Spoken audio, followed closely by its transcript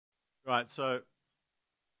Right, so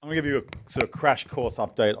I'm going to give you a sort of crash course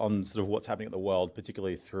update on sort of what's happening in the world,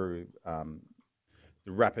 particularly through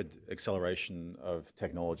the rapid acceleration of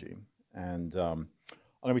technology. And I'm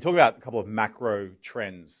going to be talking about a couple of macro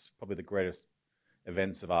trends, probably the greatest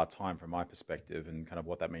events of our time from my perspective, and kind of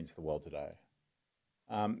what that means for the world today.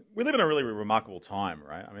 We live in a really remarkable time,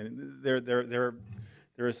 right? I mean, there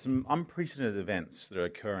are some unprecedented events that are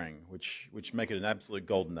occurring which make it an absolute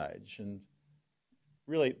golden age. And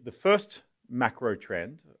really, the first macro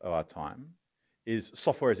trend of our time is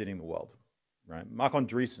software is eating the world, right? Marc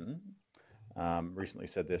Andreessen recently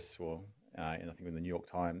said this, I think in the New York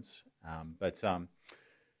Times. But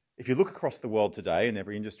if you look across the world today, and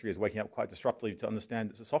every industry is waking up quite disruptively to understand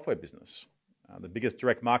it's a software business. The biggest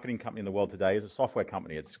direct marketing company in the world today is a software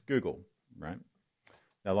company. It's Google, right?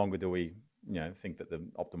 No longer do we think that the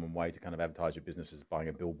optimum way to kind of advertise your business is buying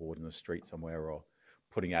a billboard in the street somewhere or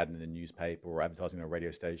putting ad in a newspaper or advertising on a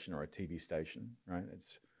radio station or a TV station, right?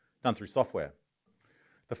 It's done through software.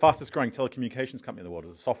 The fastest growing telecommunications company in the world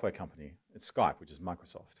is a software company. It's Skype, which is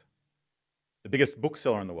Microsoft. The biggest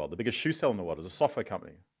bookseller in the world, the biggest shoe seller in the world is a software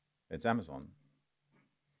company. It's Amazon.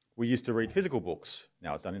 We used to read physical books.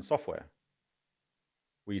 Now it's done in software.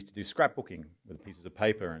 We used to do scrapbooking with pieces of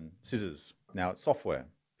paper and scissors. Now it's software,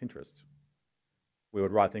 Pinterest. We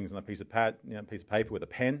would write things on a piece of paper with a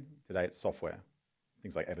pen. Today it's software,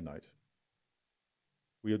 things like Evernote.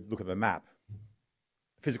 We would look at a map,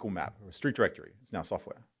 a physical map or a street directory. It's now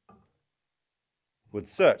software. We'd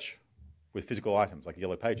search with physical items like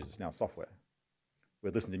Yellow Pages. It's now software.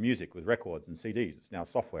 We'd listen to music with records and CDs. It's now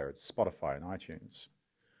software. It's Spotify and iTunes.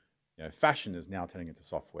 Fashion is now turning into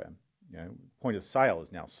software. Point of sale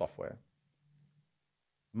is now software.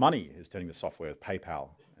 Money is turning to software with PayPal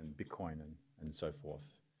and Bitcoin and so forth.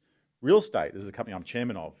 Real estate, this is a company I'm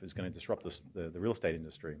chairman of, is going to disrupt the real estate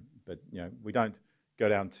industry. But we don't go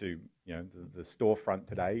down to the storefront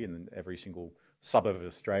today in every single suburb of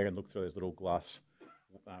Australia and look through those little glass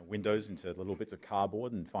windows into little bits of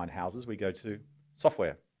cardboard and find houses. We go to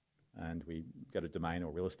software, and we go to domain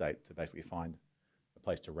or real estate to basically find a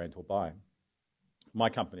place to rent or buy. My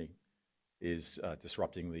company is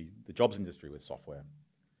disrupting the jobs industry with software.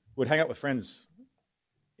 We'd hang out with friends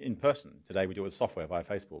in person. Today we do it with software via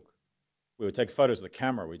Facebook. We would take photos of the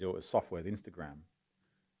camera. We do it with software with Instagram.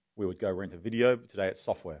 We would go rent a video. Today it's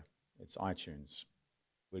software. It's iTunes.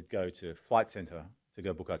 We'd go to Flight Centre to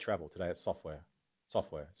go book our travel. Today it's software,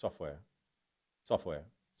 software, software, software,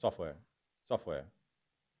 software, software,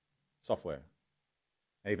 software.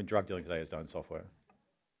 And even drug dealing today is done in software.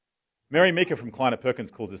 Mary Meeker from Kleiner Perkins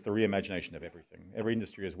calls this the reimagination of everything. Every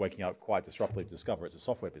industry is waking up quite disruptively to discover it's a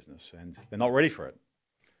software business, and they're not ready for it.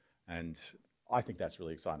 And I think that's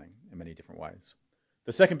really exciting in many different ways.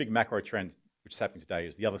 The second big macro trend which is happening today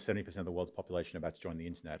is the other 70% of the world's population about to join the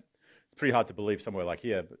internet. It's pretty hard to believe somewhere like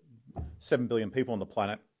here, but 7 billion people on the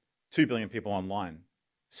planet, 2 billion people online.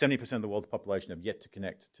 70% of the world's population have yet to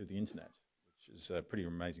connect to the internet, which is a pretty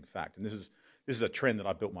amazing fact. And this is a trend that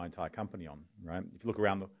I built my entire company on, right? If you look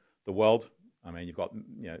around the world, I mean,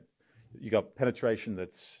 you've got penetration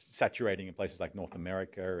that's saturating in places like North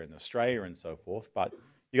America and Australia and so forth, but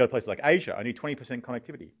you got places like Asia, only 20%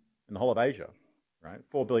 connectivity in the whole of Asia, right?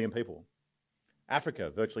 4 billion people. Africa,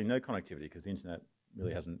 virtually no connectivity because the internet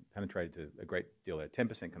really hasn't penetrated to a great deal there, 10%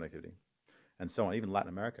 connectivity, and so on. Even Latin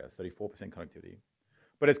America, 34% connectivity.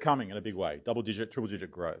 But it's coming in a big way, double-digit, triple-digit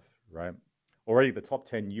growth, right? Already the top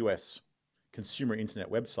 10 US consumer internet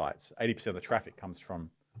websites, 80% of the traffic comes from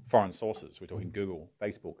foreign sources. We're talking Google,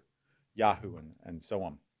 Facebook, Yahoo, and so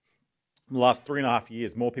on. In the last 3.5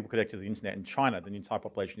 years, more people connected to the internet in China than the entire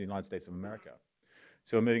population of the United States of America.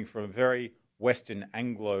 So we're moving from a very Western,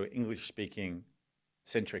 Anglo, English-speaking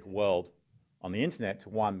centric world on the internet to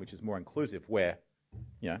one which is more inclusive, where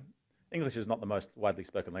English is not the most widely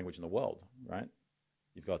spoken language in the world, right?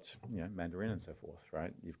 You've got Mandarin and so forth,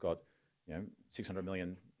 right? You've got 600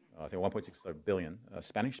 million, I think 1.6 billion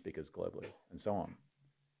Spanish speakers globally, and so on.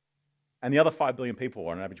 And the other 5 billion people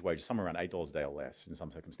are on an average wage somewhere around $8 a day or less, in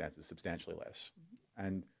some circumstances substantially less.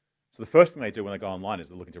 And so the first thing they do when they go online is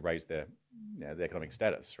they're looking to raise their economic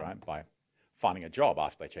status, right, by finding a job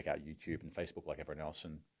after they check out YouTube and Facebook like everyone else.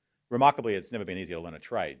 And remarkably, it's never been easier to learn a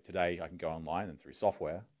trade. Today, I can go online and through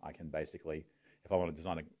software, I can basically, if I want to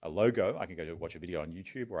design a logo, I can go to watch a video on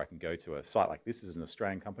YouTube, or I can go to a site like this. This is an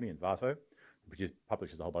Australian company, Invato, which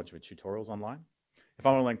publishes a whole bunch of tutorials online. If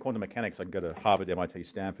I want to learn quantum mechanics, I can go to Harvard, MIT,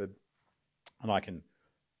 Stanford, and I can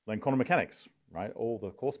learn quantum mechanics, right? All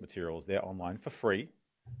the course materials there online for free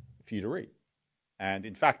for you to read. And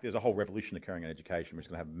in fact, there's a whole revolution occurring in education which is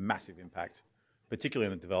going to have massive impact,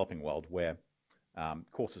 particularly in the developing world, where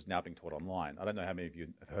courses now being taught online. I don't know how many of you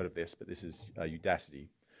have heard of this, but this is Udacity.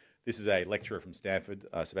 This is a lecturer from Stanford,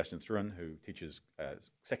 Sebastian Thrun, who teaches a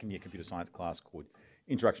second-year computer science class called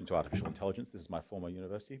Introduction to Artificial Intelligence. This is my former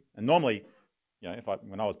university. And normally,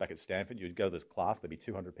 when I was back at Stanford, you'd go to this class, there'd be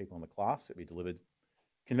 200 people in the class, it'd be delivered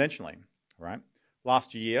conventionally, right?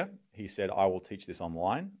 Last year, he said, I will teach this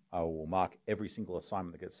online. I will mark every single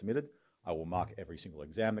assignment that gets submitted. I will mark every single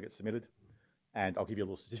exam that gets submitted. And I'll give you a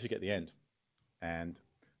little certificate at the end. And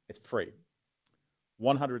it's free.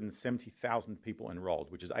 170,000 people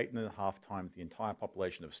enrolled, which is 8.5 times the entire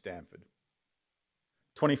population of Stanford.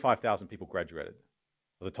 25,000 people graduated.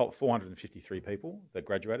 Of the top 453 people that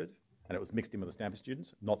graduated, and it was mixed in with the Stanford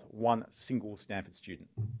students, not one single Stanford student,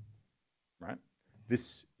 right?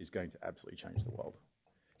 This is going to absolutely change the world.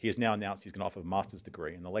 He has now announced he's going to offer a master's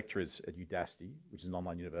degree, and the lecturers at Udacity, which is an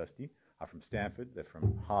online university, are from Stanford, they're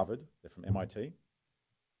from Harvard, they're from MIT.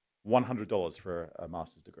 $100 for a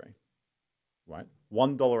master's degree, right?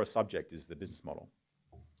 $1 a subject is the business model.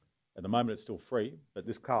 At the moment, it's still free, but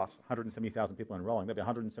this class, 170,000 people enrolling, there'll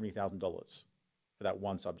be $170,000 for that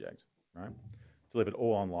one subject, right? Delivered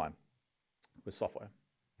all online with software.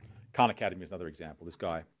 Khan Academy is another example. This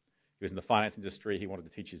guy, he was in the finance industry. He wanted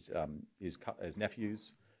to teach his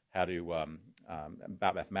nephews how to,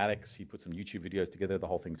 about mathematics. He put some YouTube videos together. The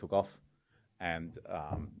whole thing took off. And,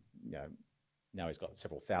 now he's got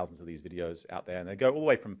several thousands of these videos out there. And they go all the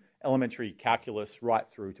way from elementary calculus right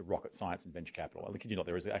through to rocket science and venture capital. I kid you not,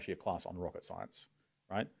 there is actually a class on rocket science,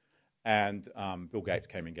 right? And Bill Gates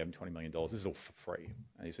came and gave him $20 million. This is all for free.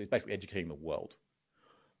 And he's basically educating the world.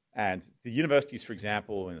 And the universities, for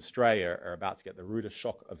example, in Australia are about to get the rudest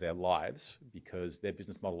shock of their lives because their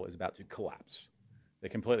business model is about to collapse. They're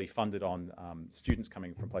completely funded on students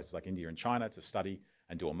coming from places like India and China to study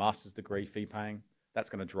and do a master's degree, fee paying. That's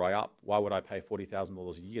going to dry up. Why would I pay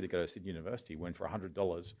 $40,000 a year to go to Sydney University when for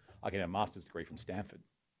 $100 I get a master's degree from Stanford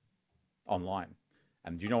online?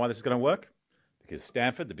 And do you know why this is going to work? Because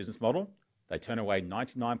Stanford, the business model, they turn away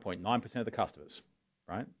 99.9% of the customers,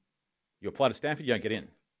 right? You apply to Stanford, you don't get in.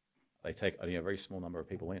 They take only a very small number of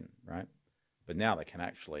people in, right? But now they can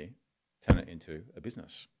actually turn it into a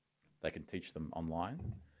business. They can teach them online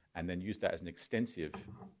and then use that as an extensive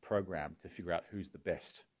program to figure out who's the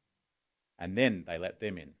best. And then they let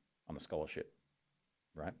them in on a scholarship,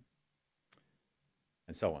 right?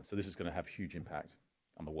 And so on. So this is going to have huge impact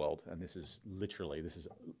on the world. And this is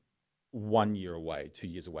 1 year away, 2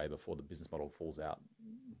 years away before the business model falls out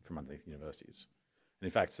from underneath universities. And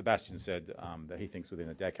in fact, Sebastian said that he thinks within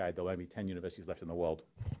a decade, there'll only be 10 universities left in the world.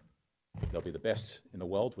 They'll be the best in the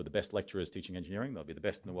world with the best lecturers teaching engineering. They'll be the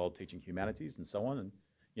best in the world teaching humanities and so on. And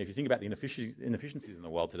if you think about the inefficiencies in the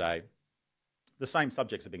world today, the same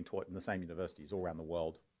subjects are being taught in the same universities all around the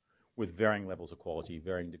world with varying levels of quality,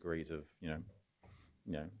 varying degrees of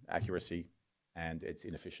accuracy, and it's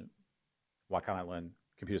inefficient. Why can't I learn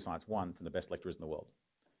Computer Science 1 from the best lecturers in the world?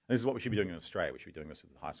 And this is what we should be doing in Australia. We should be doing this at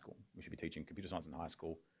high school. We should be teaching computer science in high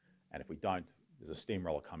school, and if we don't, there's a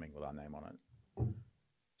steamroller coming with our name on it.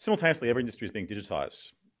 Simultaneously, every industry is being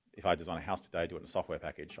digitized. If I design a house today, do it in a software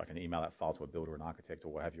package, I can email that file to a builder, an architect,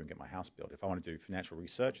 or what have you, and get my house built. If I want to do financial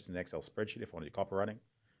research, it's an Excel spreadsheet. If I want to do copywriting,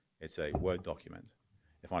 it's a Word document.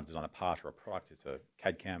 If I want to design a part or a product, it's a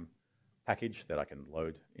CAD/CAM package that I can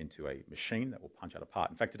load into a machine that will punch out a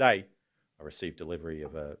part. In fact, today, I received delivery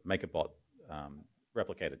of a MakerBot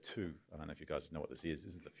Replicator 2. I don't know if you guys know what this is.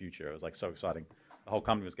 This is the future. It was like so exciting. The whole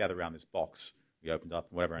company was gathered around this box. We opened up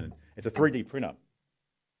and whatever, and it's a 3D printer,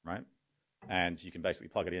 right? And you can basically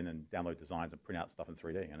plug it in and download designs and print out stuff in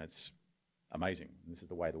 3D, and it's amazing. And this is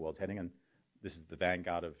the way the world's heading, and this is the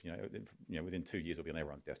vanguard of within 2 years it'll be on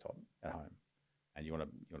everyone's desktop at home. And you want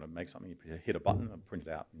to make something, you hit a button and print it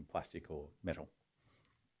out in plastic or metal.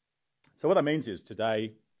 So what that means is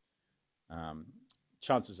today,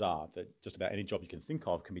 chances are that just about any job you can think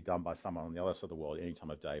of can be done by someone on the other side of the world any time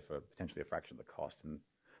of day for potentially a fraction of the cost, and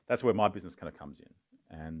that's where my business kind of comes in.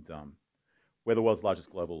 And we're the world's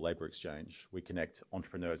largest global labour exchange. We connect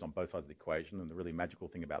entrepreneurs on both sides of the equation, and the really magical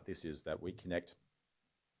thing about this is that we connect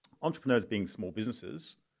entrepreneurs being small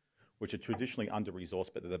businesses, which are traditionally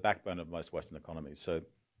under-resourced, but they're the backbone of most Western economies. So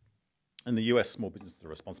in the US, small businesses are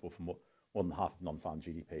responsible for more than half of non-farm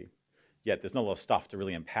GDP. Yet there's not a lot of stuff to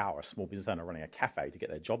really empower a small business owner running a cafe to get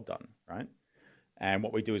their job done, right? And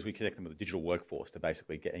what we do is we connect them with a digital workforce to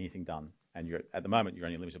basically get anything done. And at the moment, you're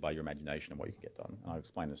only limited by your imagination and what you can get done. And I'll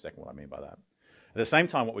explain in a second what I mean by that. At the same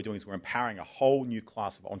time, what we're doing is we're empowering a whole new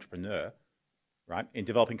class of entrepreneur, right, in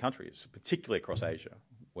developing countries, particularly across Asia,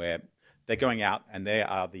 where they're going out and they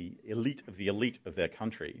are the elite of their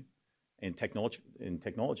country in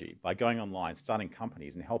technology by going online, starting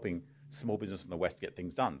companies and helping small business in the West to get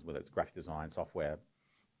things done, whether it's graphic design, software,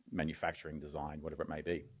 manufacturing design, whatever it may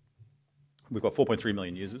be. We've got 4.3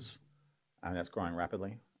 million users, and that's growing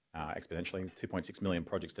rapidly, exponentially. 2.6 million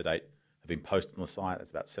projects to date have been posted on the site.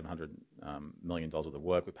 That's about $700 million worth of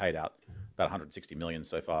work. We've paid out about 160 million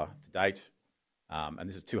so far to date. And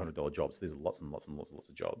this is $200 jobs. There's lots and lots and lots and lots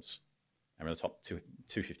of jobs. And we're in the top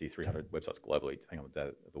 250, 300 websites globally, depending on the day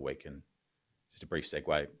of the week. And just a brief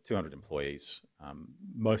segue, 200 employees.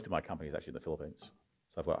 Most of my company is actually in the Philippines.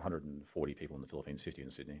 So I've got 140 people in the Philippines, 50 in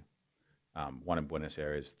Sydney, 1 in Buenos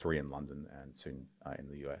Aires, 3 in London, and soon in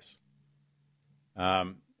the US.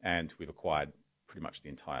 And we've acquired pretty much the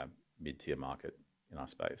entire mid-tier market in our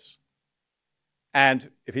space. And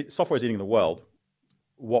if software is eating the world,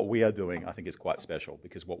 what we are doing, I think, is quite special,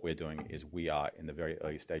 because what we're doing is we are in the very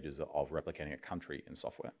early stages of replicating a country in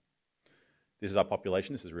software. This is our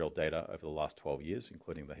population. This is real data over the last 12 years,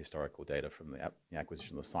 including the historical data from the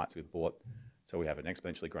acquisition of the sites we've bought. So we have an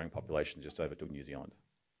exponentially growing population just over to New Zealand.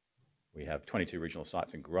 We have 22 regional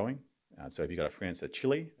sites and growing. So if you go to Freelancer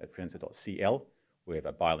Chile at freelancer.cl, we have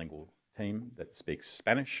a bilingual team that speaks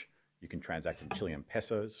Spanish. You can transact in Chilean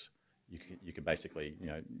pesos. You can basically,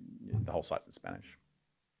 the whole site's in Spanish.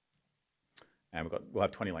 And we'll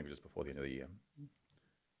have 20 languages before the end of the year.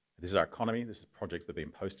 This is our economy. This is projects that are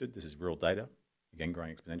being posted. This is real data, again,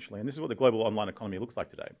 growing exponentially. And this is what the global online economy looks like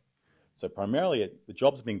today. So primarily, the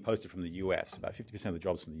jobs are being posted from the US, about 50% of the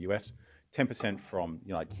jobs from the US, 10% from the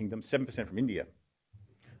United Kingdom, 7% from India.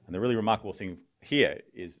 And the really remarkable thing here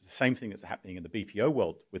is the same thing that's happening in the BPO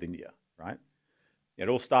world with India, right? It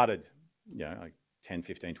all started, like 10,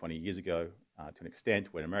 15, 20 years ago to an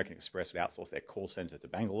extent, when American Express would outsource their call center to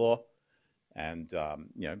Bangalore. And,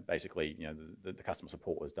 basically, the customer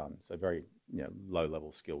support was done. So very,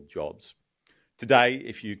 low-level skilled jobs. Today,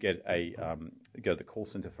 if you go to the call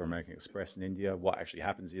center for American Express in India, what actually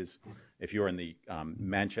happens is, if you're in the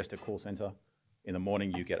Manchester call center, in the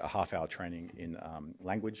morning you get a half-hour training in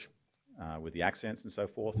language with the accents and so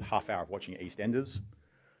forth, half-hour of watching EastEnders.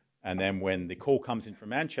 And then when the call comes in from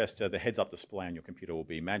Manchester, the heads-up display on your computer will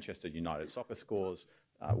be Manchester United soccer scores,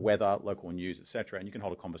 weather, local news, etc. And you can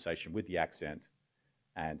hold a conversation with the accent,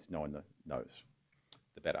 and no one knows,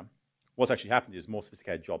 the better. What's actually happened is more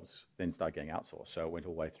sophisticated jobs then start getting outsourced. So it went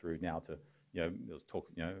all the way through now to, there's talk,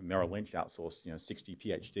 Merrill Lynch outsourced, 60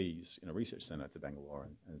 PhDs in a research center to Bangalore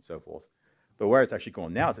and so forth. But where it's actually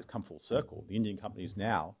gone now is it's come full circle. The Indian companies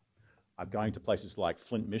now are going to places like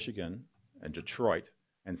Flint, Michigan and Detroit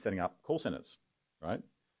and setting up call centers, right?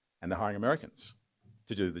 And they're hiring Americans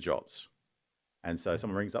to do the jobs. And so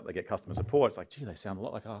someone rings up, they get customer support. It's like, gee, they sound a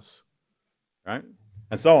lot like us, right?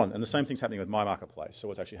 And so on. And the same thing's happening with My Marketplace. So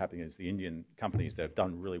what's actually happening is the Indian companies that have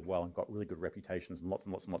done really well and got really good reputations and lots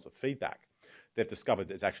and lots and lots of feedback, they've discovered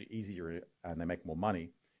that it's actually easier and they make more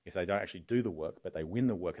money if they don't actually do the work, but they win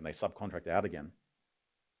the work and they subcontract out again.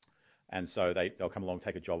 And so they'll come along,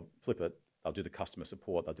 take a job, flip it. They'll do the customer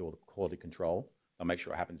support. They'll do all the quality control. They'll make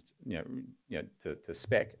sure it happens, to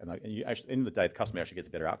spec. And you actually, at the end of the day, the customer actually gets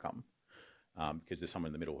a better outcome. Because there's someone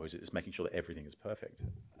in the middle who's making sure that everything is perfect.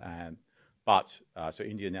 So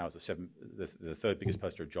India now is the third biggest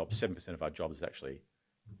poster of jobs. 7% of our jobs actually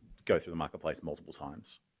go through the marketplace multiple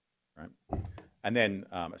times, right? And then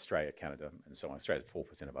Australia, Canada, and so on. Australia is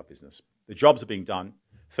 4% of our business. The jobs are being done,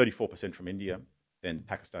 34% from India, then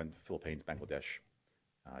Pakistan, Philippines, Bangladesh,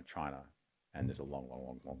 China, and there's a long, long,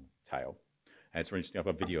 long, long tail. And it's really interesting. I've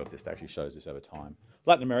got a video of this that actually shows this over time.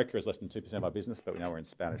 Latin America is less than 2% of our business, but now we're in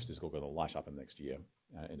Spanish. This is all going to light up in the next year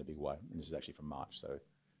in a big way. And this is actually from March, so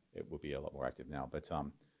it will be a lot more active now. But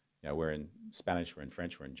we're in Spanish, we're in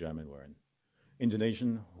French, we're in German, we're in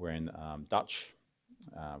Indonesian, we're in Dutch,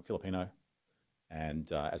 Filipino, and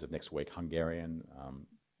as of next week, Hungarian,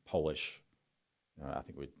 Polish. I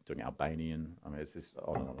think we're doing Albanian. I mean, it's just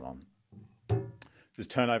on and on and on. There's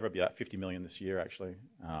turnover of about 50 million this year, actually.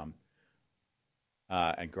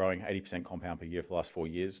 And growing 80% compound per year for the last 4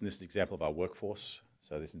 years. And this is an example of our workforce.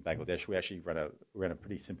 So this is in Bangladesh. We actually ran a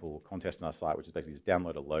pretty simple contest on our site, which is basically just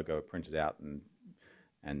download a logo, print it out,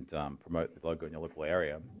 and promote the logo in your local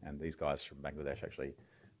area. And these guys from Bangladesh actually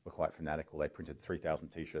were quite fanatical. They printed 3,000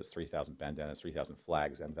 T-shirts, 3,000 bandanas, 3,000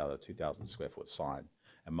 flags, and about a 2,000 square foot sign,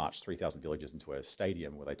 and marched 3,000 villages into a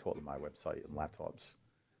stadium where they taught them my website and laptops.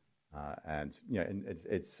 And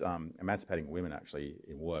it's emancipating women actually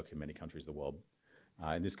in work in many countries of the world.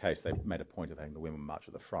 In this case, they made a point of having the women march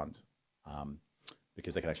at the front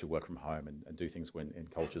because they can actually work from home and do things in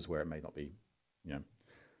cultures where it may not be,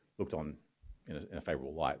 looked on in a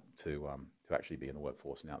favourable light to actually be in the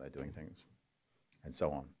workforce and out there doing things, and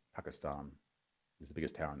so on. Pakistan is the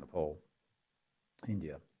biggest tower in Nepal,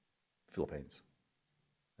 India, Philippines,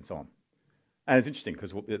 and so on. And it's interesting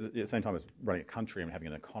because at the same time as running a country and having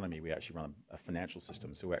an economy, we actually run a financial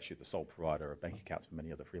system. So we're actually the sole provider of bank accounts for many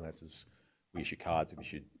other freelancers. We issue cards. We've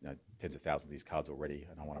issued tens of thousands of these cards already,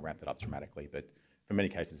 and I want to ramp that up dramatically. But for many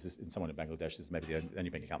cases, in someone in Bangladesh, this is maybe the only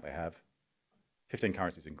bank account they have. 15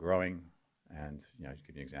 currencies and growing. And to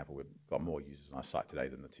give you an example, we've got more users on our site today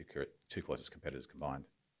than the two closest competitors combined,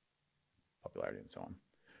 popularity and so on.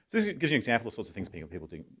 So this gives you an example of the sorts of things people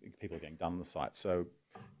are getting done on the site. So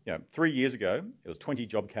 3 years ago, it was 20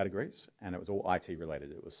 job categories, and it was all IT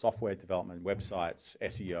related. It was software development, websites,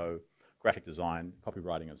 SEO, graphic design,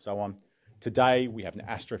 copywriting, and so on. Today, we have an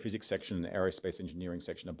astrophysics section, an aerospace engineering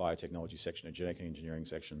section, a biotechnology section, a genetic engineering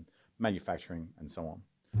section, manufacturing, and so on.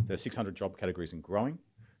 There are 600 job categories and growing.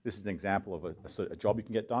 This is an example of a job you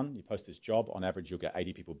can get done. You post this job. On average, you'll get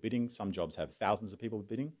 80 people bidding. Some jobs have thousands of people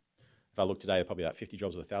bidding. If I look today, there are probably about 50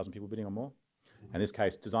 jobs with 1,000 people bidding or more. In this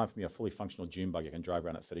case, designed for me a fully functional dune buggy. I can drive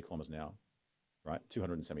around at 30 kilometers an hour, right?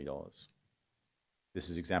 $270. This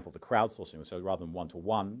is an example of the crowdsourcing. So rather than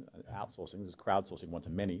one-to-one outsourcing, this is crowdsourcing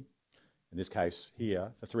one-to-many. In this case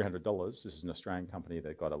here, for $300, this is an Australian company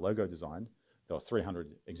that got a logo designed. There were 300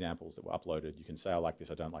 examples that were uploaded. You can say, I like this,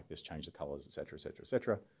 I don't like this, change the colors, et cetera, et cetera, et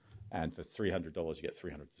cetera. And for $300, you get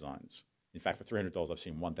 300 designs. In fact, for $300, I've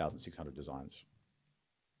seen 1,600 designs.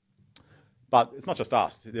 But it's not just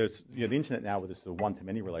us. There's the internet now with this sort of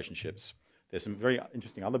one-to-many relationships. There's some very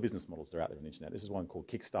interesting other business models that are out there on the internet. This is one called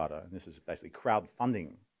Kickstarter, and this is basically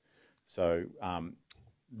crowdfunding. So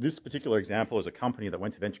this particular example is a company that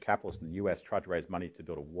went to venture capitalists in the US, tried to raise money to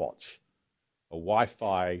build a watch, a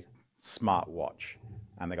Wi-Fi smart watch,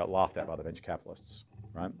 and they got laughed at by the venture capitalists,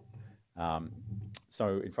 right?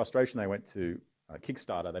 So in frustration, they went to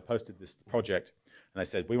Kickstarter. They posted this project, and they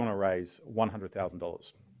said, we want to raise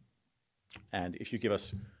 $100,000. And if you give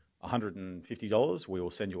us $150, we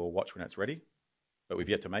will send you a watch when it's ready, but we've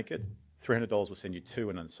yet to make it. $300 will send you two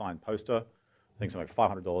and a signed poster. I think something like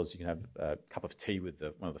 $500, you can have a cup of tea with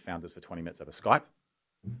one of the founders for 20 minutes over Skype,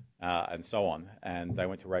 and so on. And they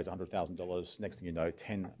went to raise $100,000. Next thing you know,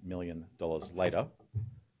 $10 million later,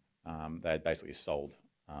 they had basically sold,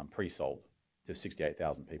 pre-sold to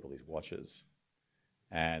 68,000 people these watches.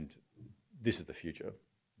 And this is the future,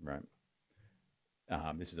 right?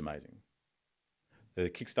 This is amazing. The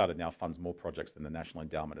Kickstarter now funds more projects than the National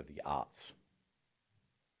Endowment of the Arts,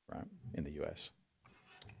 right, in the US,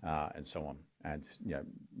 and so on. And the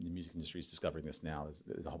music industry is discovering this now.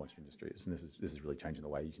 There's a whole bunch of industries, and this is really changing the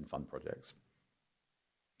way you can fund projects.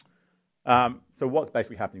 So what's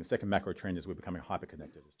basically happening? The second macro trend is we're becoming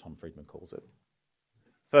hyper-connected, as Tom Friedman calls it.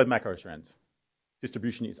 Third macro trend,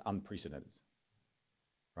 distribution is unprecedented,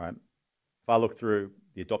 right? If I look through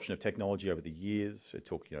the adoption of technology over the years, it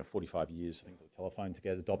took 45 years, I think, for the telephone to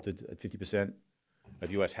get adopted at 50%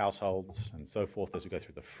 of US households and so forth. As we go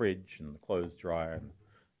through the fridge and the clothes dryer and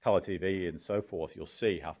color TV and so forth, you'll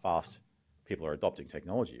see how fast people are adopting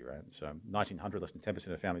technology, right? So 1900, less than 10%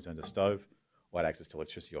 of families owned a stove or had access to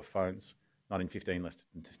electricity or phones. 1915, less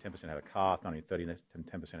than 10% had a car. 1930, less than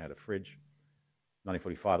 10% had a fridge.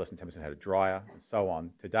 1945, less than 10% had a dryer, and so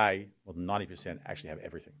on. Today, more than 90% actually have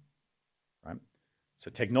everything, right? So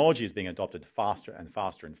technology is being adopted faster and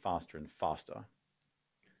faster and faster and faster.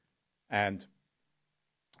 And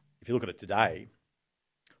if you look at it today,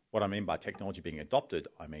 what I mean by technology being adopted,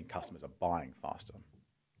 I mean customers are buying faster,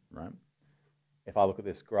 right? If I look at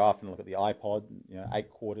this graph and look at the iPod, 8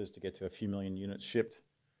 quarters to get to a few million units shipped,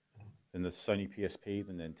 then the Sony PSP,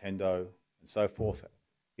 the Nintendo, and so forth,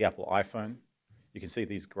 the Apple iPhone, you can see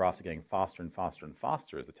these graphs are getting faster and faster and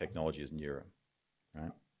faster as the technology is nearer,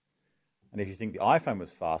 right? And if you think the iPhone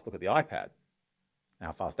was fast, look at the iPad, and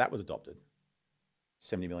how fast that was adopted.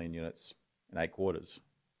 70 million units in 8 quarters,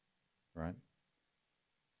 right?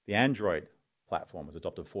 The Android platform was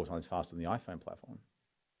adopted 4 times faster than the iPhone platform.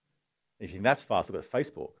 If you think that's fast, look at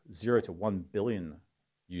Facebook, 0 to 1 billion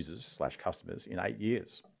users / customers in 8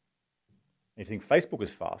 years. And if you think Facebook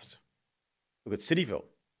is fast, look at Cityville.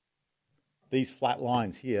 These flat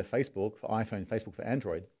lines here, Facebook for iPhone, Facebook for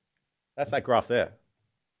Android, that's that graph there.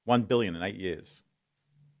 1 billion in 8 years.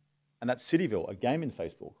 And that's Cityville, a game in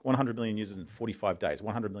Facebook. 100 million users in 45 days.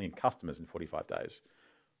 100 million customers in 45 days.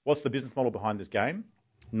 What's the business model behind this game?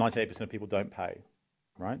 98% of people don't pay,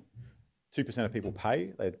 right? 2% of people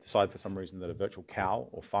pay. They decide for some reason that a virtual cow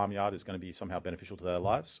or farmyard is going to be somehow beneficial to their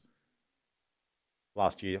lives.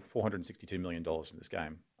 Last year, $462 million from this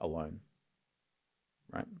game alone,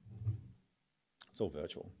 right? It's all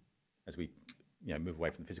virtual as we move away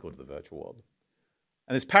from the physical to the virtual world.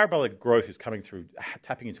 And this parabolic growth is coming through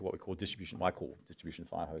tapping into what we call distribution, I call distribution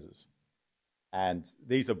fire hoses. And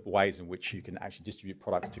these are ways in which you can actually distribute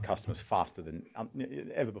products to customers faster than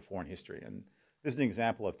ever before in history. And This is an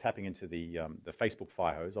example of tapping into the Facebook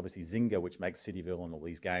fire hose. Obviously, Zynga, which makes Cityville and all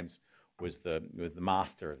these games, was the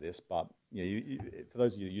master of this. But for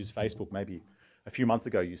those of you who use Facebook, maybe a few months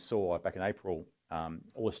ago you saw back in April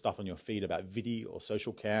all this stuff on your feed about Vidi or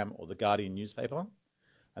Social Cam or the Guardian newspaper.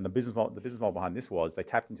 And the business model behind this was they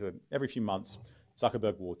tapped into it every few months.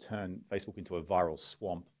 Zuckerberg will turn Facebook into a viral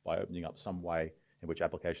swamp by opening up some way in which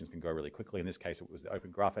applications can grow really quickly. In this case, it was the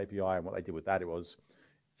Open Graph API. And what they did with that, it was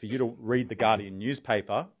for you to read the Guardian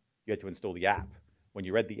newspaper, you had to install the app. When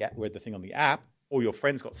you read the thing on the app, all your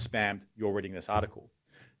friends got spammed, you're reading this article.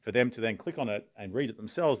 For them to then click on it and read it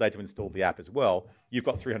themselves, they had to install the app as well. You've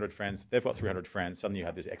got 300 friends, they've got 300 friends, suddenly you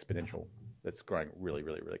have this exponential that's growing really,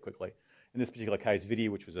 really, really quickly. In this particular case, video,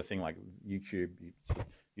 which was a thing like YouTube,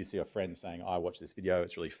 you see a friend saying, I watched this video,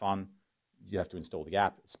 it's really fun. You have to install the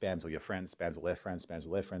app, it spams all your friends, spams all their friends, spams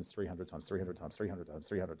all their friends, 300 times 300 times 300 times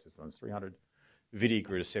 300 times 300. Vidi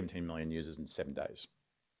grew to 17 million users in 7 days.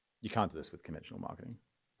 You can't do this with conventional marketing.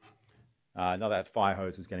 Another fire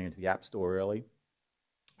hose was getting into the App Store early.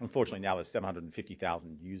 Unfortunately, now there's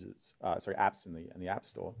 750,000 apps in the App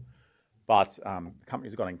Store. But the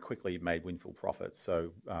companies have gone in quickly, made windfall profits.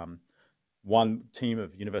 So one team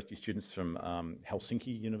of university students from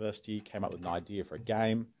Helsinki University came up with an idea for a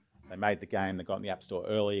game. They made the game, they got in the App Store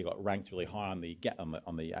early, it got ranked really high on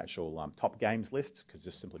the actual top games list,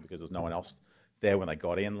 simply because there's no one else there when they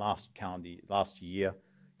got in last year,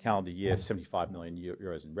 75 million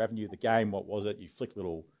euros in revenue. The game, what was it? You flick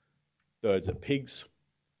little birds at pigs,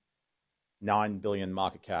 9 billion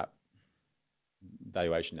market cap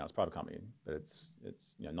valuation now. It's a private company, but it's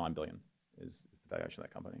 9 billion is the valuation of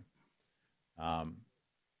that company.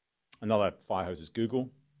 Another fire hose is Google.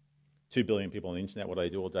 2 billion people on the internet. What do they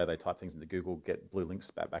do all day? They type things into Google, get blue links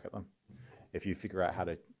back at them. If you figure out how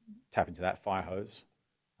to tap into that fire hose,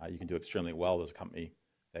 you can do extremely well. There's a company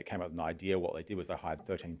that came up with an idea. What they did was they hired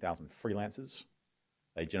 13,000 freelancers.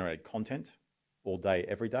 They generated content all day,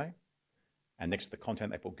 every day. And next to the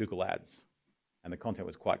content, they put Google ads. And the content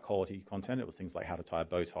was quite quality content. It was things like how to tie a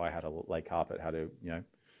bow tie, how to lay carpet, how to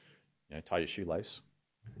tie your shoelace.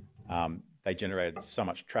 They generated so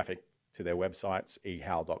much traffic to their websites,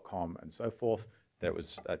 ehow.com and so forth, that it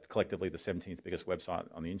was collectively the 17th biggest website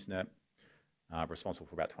on the internet, responsible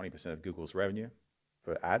for about 20% of Google's revenue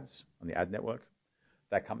for ads on the ad network.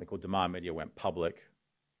 That company called Demand Media went public,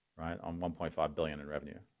 right, on 1.5 billion in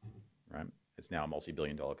revenue, right? It's now a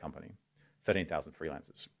multi-billion-dollar company, 13,000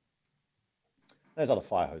 freelancers. There's other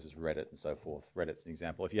fire hoses, Reddit and so forth. Reddit's an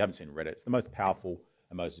example. If you haven't seen Reddit, it's the most powerful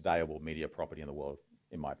and most valuable media property in the world,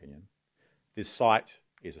 in my opinion. This site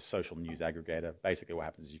is a social news aggregator. Basically what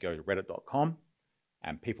happens is you go to reddit.com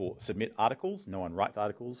and people submit articles. No one writes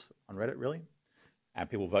articles on Reddit, really. And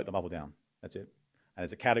people vote them up or down. That's it. And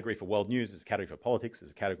there's a category for world news, there's a category for politics,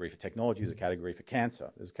 there's a category for technology, there's a category for cancer,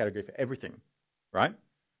 there's a category for everything, right?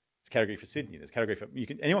 There's a category for Sydney, there's a category for,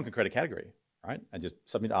 anyone can create a category, right? And just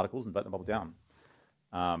submit articles and vote them up or down.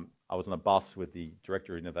 I was on a bus with the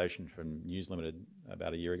director of innovation from News Limited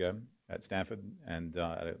about a year ago at Stanford and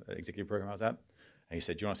at an executive program I was at. And he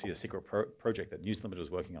said, do you want to see a secret project that News Limited was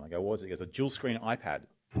working on? I go, what was it? He goes, a dual screen iPad.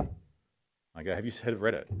 I go, have you heard of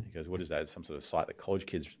Reddit? He goes, what is that? It's some sort of site that college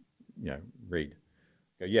kids, read.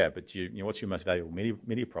 I go, yeah, but what's your most valuable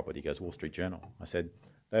media property? He goes, Wall Street Journal. I said,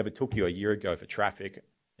 they overtook you a year ago for traffic.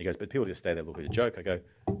 He goes, but people just stay there, look at the joke. I go,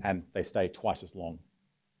 and they stay twice as long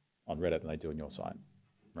on Reddit than they do on your site,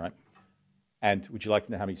 right? And would you like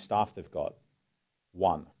to know how many staff they've got?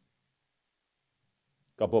 1.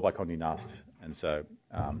 Got bought by Condé Nast, and so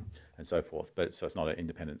forth. But so it's not an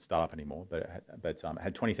independent startup anymore. But it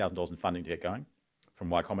had $20,000 in funding to get going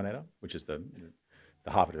from Y Combinator, which is the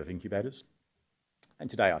Harvard of incubators. And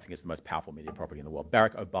today, I think it's the most powerful media property in the world.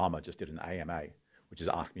 Barack Obama just did an AMA, which is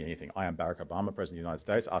Ask Me Anything. I am Barack Obama, President of the United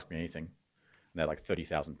States. Ask me anything. And there are like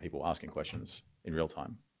 30,000 people asking questions in real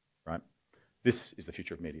time, right? This is the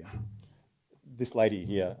future of media. This lady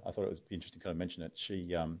here, I thought it would be interesting to kind of mention it.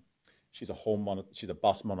 She's a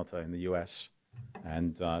bus monitor in the US,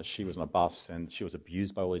 and she was on a bus and she was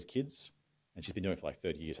abused by all these kids, and she's been doing it for like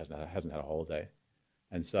 30 years, hasn't had a holiday.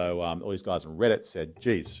 And so all these guys on Reddit said,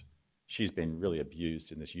 geez, she's been really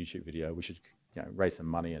abused in this YouTube video. We should raise some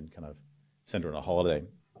money and kind of send her on a holiday.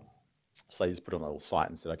 So they just put it on a little site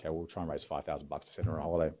and said, okay, we'll try and raise $5,000 to send her on a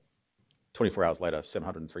holiday. 24 hours later,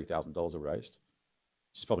 $703,000 are raised.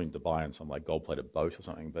 She's probably in Dubai on some like gold-plated boat or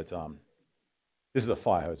something, but this is a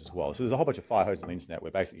fire hose as well. So there's a whole bunch of fire hoses on the internet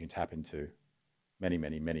where basically you can tap into many,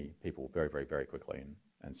 many, many people very, very, very quickly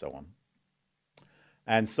and so on.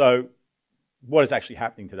 And so what is actually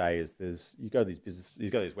happening today is you go to these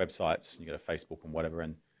websites, you go to Facebook and whatever,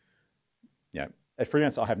 and At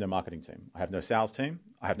Freelancer, I have no marketing team. I have no sales team.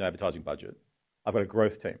 I have no advertising budget. I've got a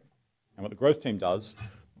growth team. And what the growth team does,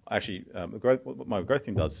 actually, what my growth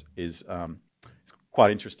team does is it's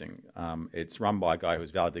quite interesting. It's run by a guy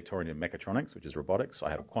who's valedictorian in mechatronics, which is robotics.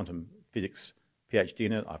 I have a quantum physics PhD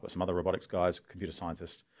in it. I've got some other robotics guys, computer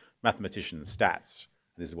scientists, mathematicians, stats.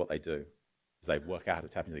 And this is what they do. Is they work out how to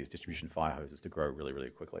tap into these distribution fire hoses to grow really,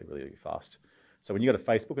 really quickly, really, really fast. So when you go to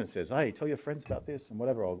Facebook and it says, hey, tell your friends about this and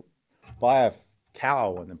whatever, or buy a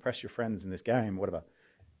cow and impress your friends in this game, whatever,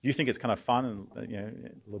 you think it's kind of fun and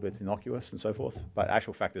a little bit innocuous and so forth, but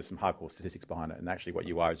actual fact there's some hardcore statistics behind it, and actually what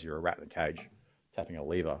you are is you're a rat in a cage tapping a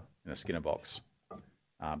lever in a Skinner box.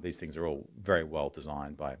 These things are all very well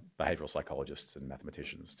designed by behavioral psychologists and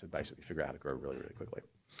mathematicians to basically figure out how to grow really, really quickly.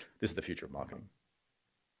 This is the future of marketing.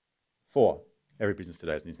 4, every business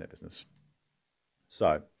today is an internet business.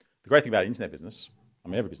 So the great thing about internet business, I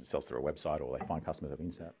mean, every business sells through a website or they find customers over the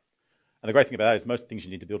internet. And the great thing about that is most things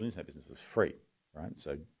you need to build an internet business is free, right?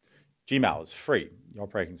 So Gmail is free. Your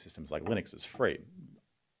operating systems like Linux is free.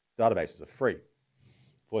 Databases are free.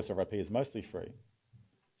 Voice over IP is mostly free.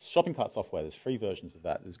 Shopping cart software, there's free versions of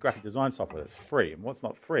that. There's graphic design software that's free. And what's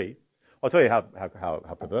not free, I'll tell you how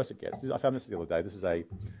perverse it gets. I found this the other day. This is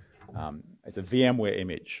it's a VMware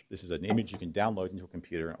image. This is an image you can download into a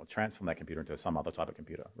computer and it will transform that computer into some other type of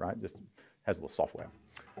computer, right? Just has a little software.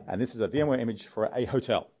 And this is a VMware image for a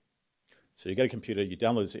hotel. So you get a computer, you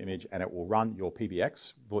download this image, and it will run your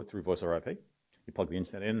PBX through voice over IP. You plug the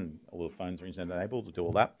internet in, and all the phones are internet enabled to do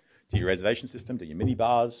all that. Do your reservation system, do your mini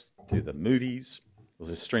bars, do the movies. We'll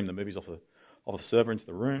just stream the movies off the server into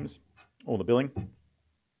the rooms, all the billing,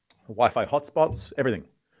 the Wi-Fi hotspots, everything.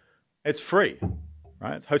 It's free,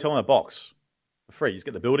 right? It's hotel in a box for free. You just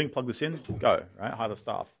get the building, plug this in, go, right? Hire the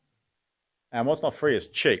staff. And what's not free is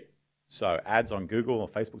cheap. So ads on Google or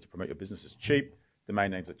Facebook to promote your business is cheap.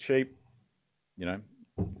 Domain names are cheap.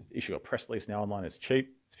 Issue a press release now online is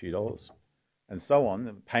cheap. It's a few dollars. And so on.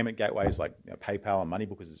 And payment gateways like PayPal and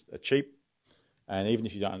Moneybook are cheap. And even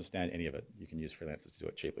if you don't understand any of it, you can use freelancers to do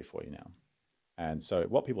it cheaply for you now. And so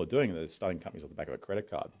what people are doing is they're starting companies off the back of a credit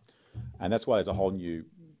card. And that's why there's a whole new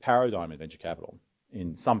paradigm in venture capital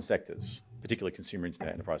in some sectors, particularly consumer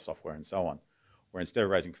internet, enterprise software, and so on, where instead of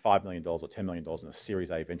raising $5 million or $10 million in a Series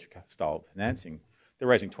A venture-style financing, they're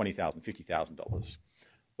raising $20,000, $50,000.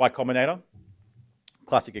 Y Combinator,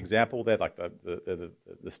 classic example. They're like the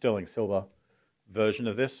sterling silver version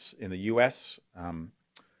of this in the US.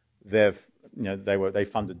 They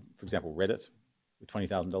funded, for example, Reddit with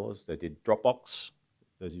 $20,000. They did Dropbox.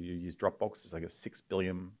 Those of you who use Dropbox, it's like a $6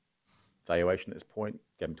 billion valuation at this point.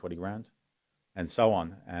 Gave them 20 grand, and so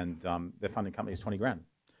on. And they're funding companies 20 grand.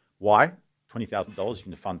 Why? $20,000. You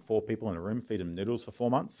can fund 4 people in a room, feed them noodles for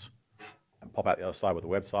 4 months, and pop out the other side with a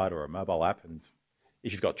website or a mobile app. And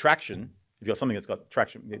if you've got traction, if you've got something that's got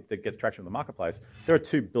traction, that gets traction in the marketplace, there are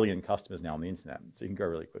 2 billion customers now on the internet, so you can grow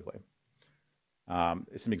really quickly.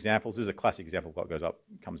 Some examples. This is a classic example of what goes up,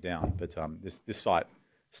 comes down. But this site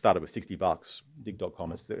started with $60,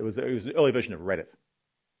 dig.com. It was an early version of Reddit.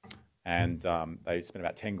 And they spent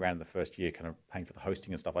about 10 grand in the first year kind of paying for the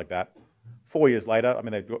hosting and stuff like that. 4 years later, I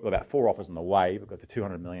mean, they've got about 4 offers on the way, but got the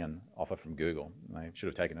 200 million offer from Google. And they should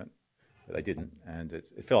have taken it, but they didn't. And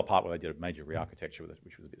it fell apart when they did a major re-architecture with it,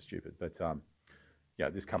 which was a bit stupid. But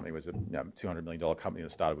this company was a $200 million company that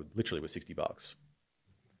started literally with $60.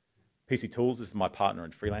 PC Tools, this is my partner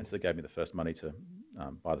and freelancer that gave me the first money to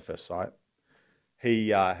buy the first site. He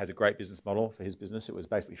has a great business model for his business. It was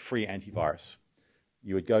basically free antivirus.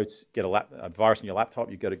 You would go to get a virus on your laptop,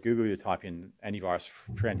 you go to Google, you type in antivirus,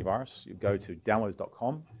 free antivirus, you go to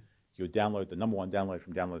downloads.com, you would download the number 1 download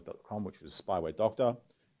from downloads.com, which was Spyware Doctor.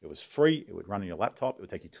 It was free, it would run on your laptop, it would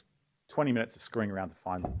take you 20 minutes of screwing around to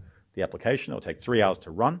find the application, it would take 3 hours to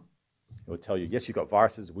run. It would tell you, yes, you've got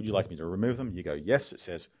viruses, would you like me to remove them? You go, yes, it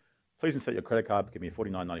says, please insert your credit card, give me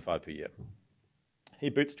 $49.95 per year. He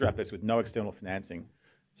bootstrapped this with no external financing,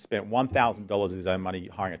 spent $1,000 of his own money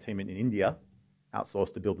hiring a team in India,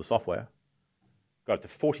 outsourced to build the software, got it to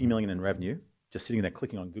 40 million in revenue, just sitting there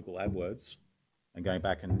clicking on Google AdWords and going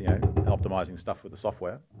back and optimizing stuff with the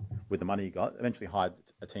software with the money he got. Eventually hired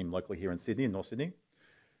a team locally here in Sydney, in North Sydney.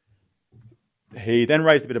 He then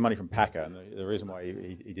raised a bit of money from Packer, and the reason why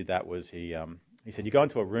he did that was he said, you go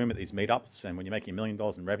into a room at these meetups, and when you're making $1 million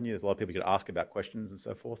in revenue, there's a lot of people you could ask about questions and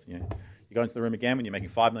so forth. You go into the room again when you're making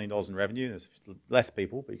 $5 million in revenue, there's less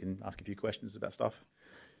people, but you can ask a few questions about stuff.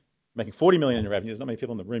 Making 40 million in revenue, there's not many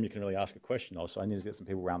people in the room you can really ask a question of, so I needed to get some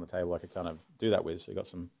people around the table I could kind of do that with. So I got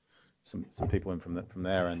some people in from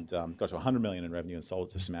there and got to 100 million in revenue and sold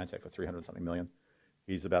it to Symantec for 300 something million.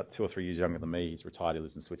 He's about 2 or 3 years younger than me. He's retired. He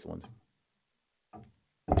lives in Switzerland.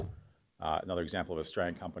 Another example of an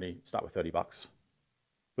Australian company, start with $30.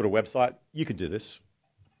 Go to a website, you could do this.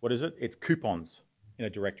 What is it? It's coupons in a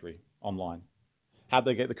directory online. How'd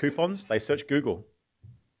they get the coupons? They search Google.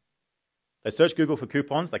 They search Google for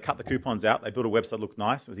coupons, they cut the coupons out, they built a website that looked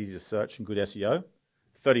nice, it was easy to search and good SEO.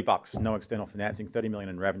 $30, no external financing, 30 million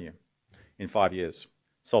in revenue in 5 years.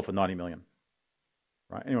 Sold for 90 million.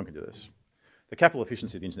 Right? Anyone can do this. The capital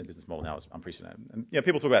efficiency of the internet business model now is unprecedented. And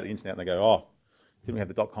people talk about the internet and they go, oh, didn't we have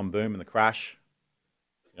the dot-com boom and the crash?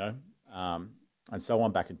 And so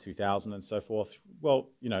on back in 2000 and so forth. Well,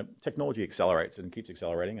 technology accelerates and keeps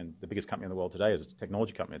accelerating, and the biggest company in the world today is a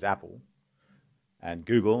technology company. It's Apple and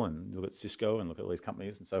Google, and look at Cisco and look at all these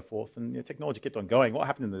companies and so forth. And technology kept on going. What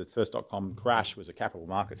happened in the first dot-com crash was a capital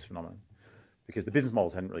markets phenomenon because the business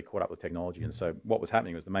models hadn't really caught up with technology. And so what was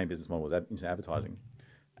happening was the main business model was internet advertising.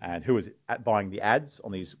 And who was buying the ads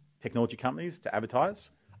on these technology companies to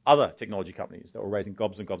advertise? Other technology companies that were raising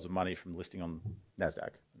gobs and gobs of money from listing on NASDAQ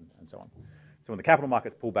and so on. So when the capital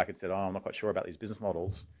markets pulled back and said, oh, I'm not quite sure about these business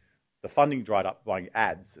models, the funding dried up buying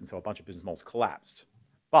ads, and so a bunch of business models collapsed.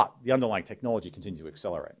 But the underlying technology continued to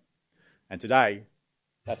accelerate. And today,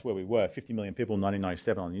 that's where we were. 50 million people in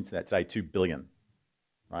 1997 on the internet. Today, 2 billion.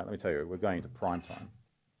 Right? Let me tell you, we're going into prime time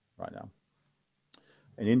right now.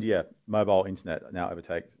 In India, mobile internet now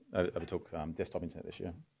overtook desktop internet this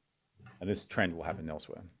year. And this trend will happen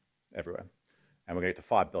elsewhere, everywhere. And we're going to get to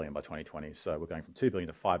 5 billion by 2020. So we're going from 2 billion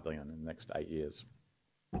to 5 billion in the next 8 years.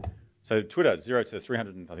 So Twitter, 0 to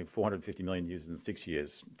 450 million users in 6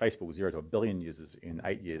 years. Facebook, 0 to 1 billion users in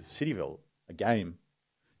 8 years. Cityville, a game,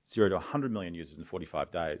 0 to 100 million users in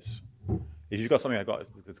 45 days. If you've got something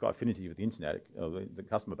that's got affinity with the internet, or the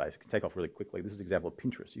customer base, it can take off really quickly. This is an example of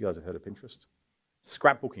Pinterest. You guys have heard of Pinterest?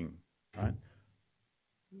 Scrapbooking, right?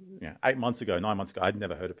 8 months ago, 9 months ago, I'd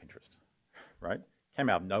never heard of Pinterest, right? Came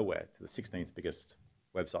out of nowhere to the 16th biggest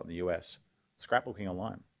website in the US. Scrapbooking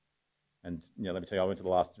online. And let me tell you, I went to the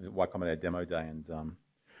last Y Combinator demo day, and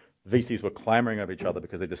the VCs were clamoring over each other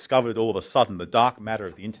because they discovered all of a sudden the dark matter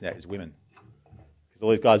of the internet is women. Because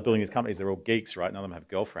all these guys building these companies, they're all geeks, right? None of them have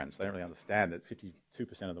girlfriends. They don't really understand that 52%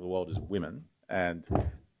 of the world is women, and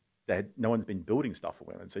no one's been building stuff for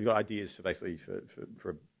women. So you've got ideas for basically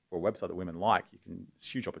for a website that women like. It's a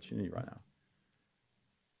huge opportunity right now.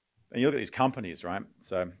 And you look at these companies, right?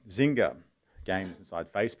 So Zynga games inside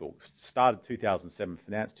Facebook started 2007,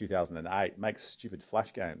 financed 2008, makes stupid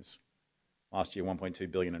flash games. Last year, 1.2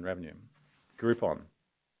 billion in revenue. Groupon,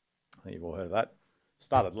 I think you've all heard of that.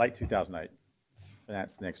 Started late 2008,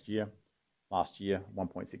 financed next year. Last year,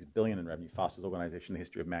 1.6 billion in revenue, fastest organization in the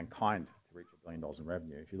history of mankind to reach $1 billion in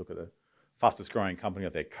revenue. If you look at the fastest growing company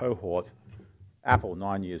of their cohort, Apple,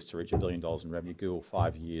 9 years to reach $1 billion in revenue. Google,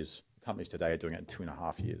 5 years. Companies today are doing it in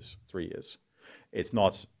 2.5 years, 3 years. It's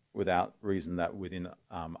not without reason that within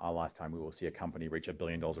our lifetime we will see a company reach $1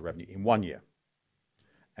 billion of revenue in 1 year.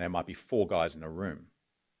 And it might be 4 guys in a room,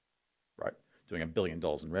 right, doing $1 billion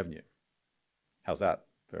in revenue. How's that?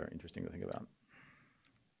 Very interesting to think about.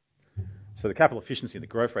 So the capital efficiency and the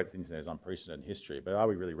growth rates of the internet is unprecedented in history, but are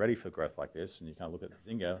we really ready for growth like this? And you kind of look at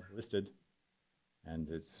Zynga listed, and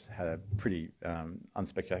it's had a pretty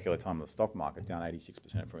unspectacular time in the stock market, down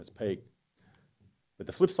 86% from its peak. But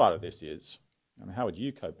the flip side of this is, how would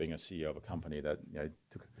you cope being a CEO of a company that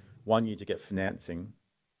took 1 year to get financing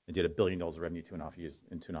and did $1 billion of revenue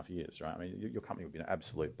in 2.5 years, right? I mean, your company would be an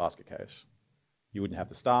absolute basket case. You wouldn't have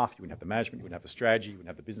the staff, you wouldn't have the management, you wouldn't have the strategy, you wouldn't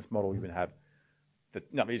have the business model, you wouldn't have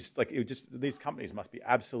these companies must be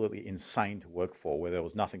absolutely insane to work for, where there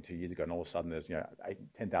was nothing 2 years ago, and all of a sudden there's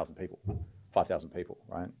 10,000 people, 5,000 people,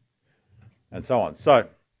 right? And so on. So,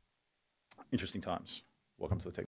 interesting times. Welcome to the tech.